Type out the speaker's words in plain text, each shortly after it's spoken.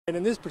And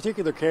in this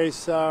particular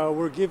case,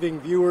 we're giving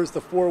viewers the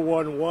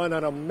 411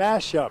 on a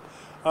mashup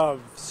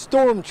of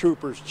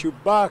stormtroopers,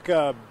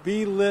 Chewbacca,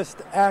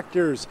 B-list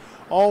actors,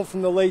 all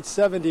from the late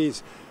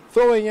 70s,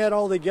 throwing it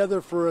all together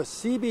for a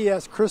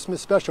CBS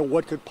Christmas special.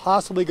 What could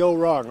possibly go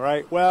wrong,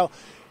 right? Well,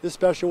 this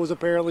special was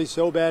apparently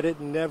so bad it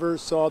never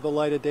saw the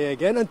light of day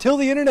again until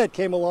the internet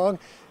came along,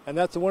 and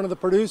that's one of the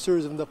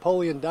producers of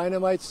Napoleon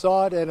Dynamite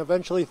saw it and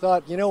eventually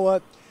thought, you know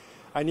what,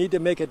 I need to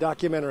make a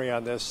documentary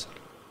on this.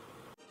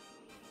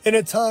 In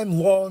a time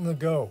long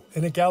ago,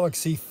 in a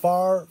galaxy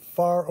far,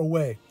 far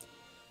away.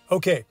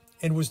 Okay,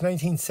 it was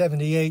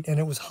 1978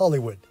 and it was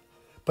Hollywood.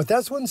 But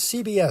that's when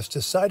CBS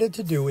decided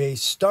to do a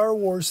Star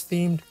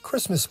Wars-themed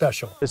Christmas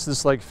special. It's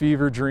this like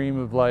fever dream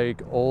of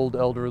like old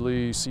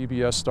elderly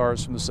CBS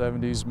stars from the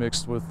 70s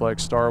mixed with like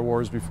Star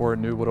Wars before it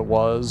knew what it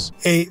was.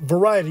 A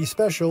variety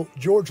special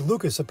George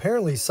Lucas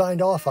apparently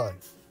signed off on.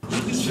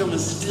 Lucasfilm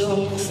is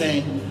still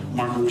saying,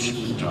 Mark, we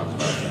shouldn't talk about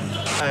that.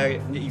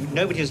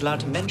 Nobody's allowed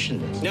to mention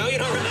this. No, you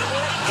don't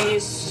remember? It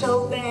is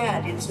so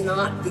bad, it's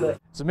not good.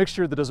 It's a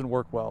mixture that doesn't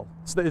work well.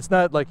 It's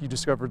not like you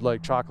discovered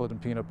like chocolate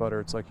and peanut butter.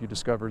 It's like you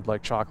discovered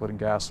like chocolate and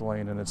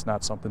gasoline, and it's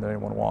not something that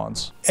anyone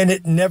wants. And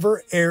it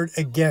never aired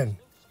again,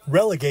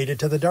 relegated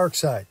to the dark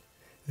side.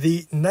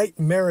 The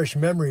nightmarish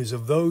memories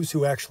of those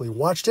who actually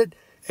watched it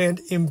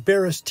and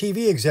embarrassed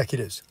TV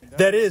executives.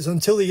 That is,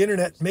 until the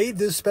internet made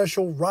this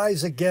special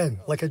rise again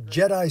like a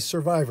Jedi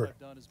survivor.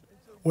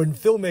 When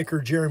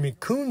filmmaker Jeremy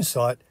Coon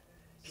saw it,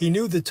 he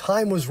knew the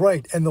time was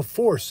right and the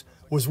Force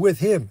was with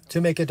him to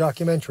make a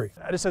documentary.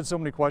 I just had so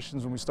many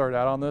questions when we started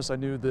out on this. I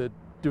knew that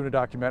doing a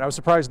documentary, I was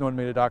surprised no one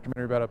made a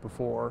documentary about it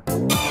before.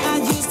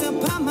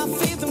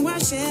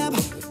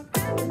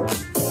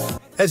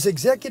 As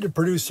executive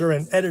producer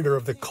and editor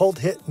of the cult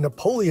hit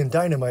Napoleon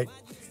Dynamite,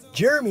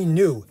 Jeremy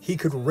knew he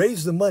could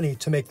raise the money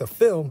to make the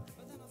film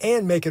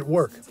and make it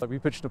work. Like we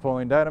pitched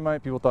Napoleon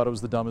Dynamite, people thought it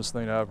was the dumbest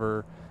thing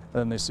ever. And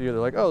then they see it, they're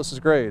like, oh, this is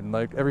great. And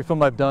like every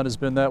film I've done has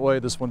been that way.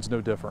 This one's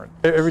no different.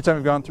 Every time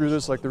we've gone through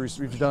this, like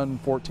we've done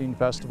 14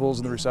 festivals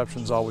and the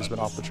reception's always been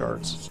off the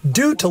charts.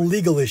 Due to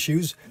legal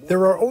issues,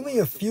 there are only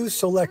a few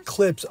select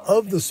clips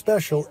of the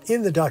special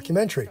in the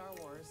documentary.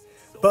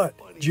 But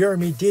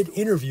Jeremy did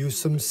interview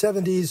some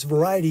 70s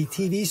variety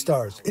TV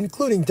stars,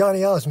 including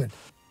Donny Osmond.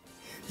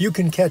 You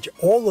can catch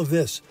all of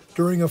this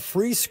during a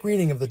free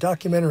screening of the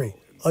documentary,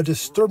 A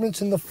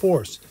Disturbance in the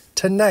Force,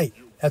 tonight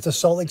at the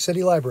Salt Lake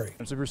City Library.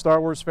 So if you're a Star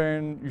Wars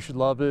fan, you should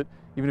love it.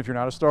 Even if you're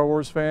not a Star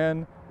Wars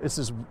fan, it's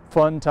this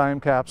fun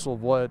time capsule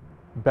of what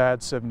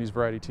bad 70s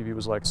variety TV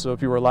was like. So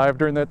if you were alive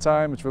during that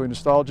time, it's really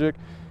nostalgic.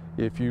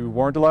 If you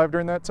weren't alive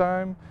during that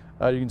time,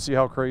 you can see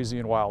how crazy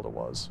and wild it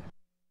was.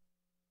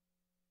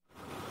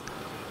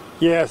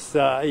 Yes,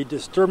 A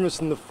Disturbance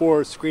in the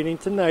Force screening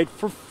tonight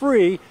for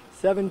free,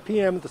 7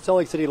 p.m. at the Salt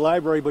Lake City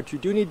Library, but you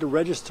do need to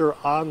register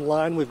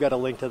online. We've got a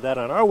link to that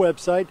on our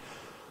website,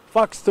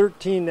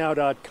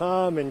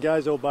 fox13now.com. And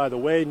guys, oh, by the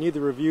way,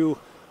 neither of you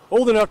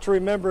old enough to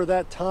remember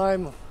that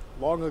time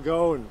long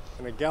ago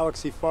in a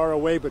galaxy far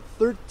away, but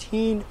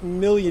 13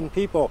 million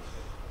people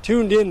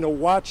tuned in to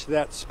watch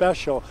that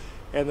special,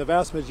 and the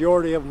vast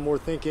majority of them were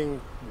thinking,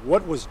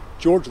 what was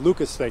George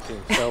Lucas thinking?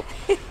 So,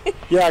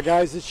 yeah,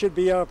 guys, it should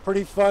be a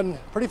pretty fun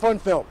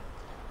film.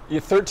 Yeah,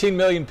 13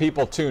 million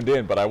people tuned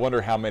in, but I wonder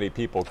how many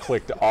people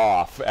clicked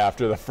off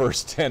after the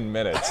first 10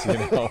 minutes, you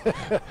know?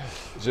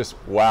 Just,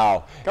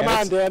 wow. Come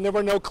on, Dan, there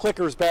were no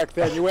clickers back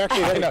then. You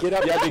actually had to get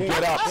up. You had to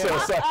get up. So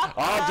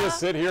I'll just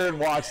sit here and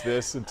watch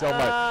this until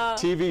my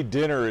TV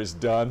dinner is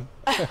done.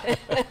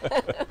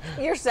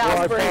 Your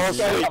Salisbury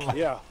steak.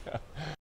 Yeah.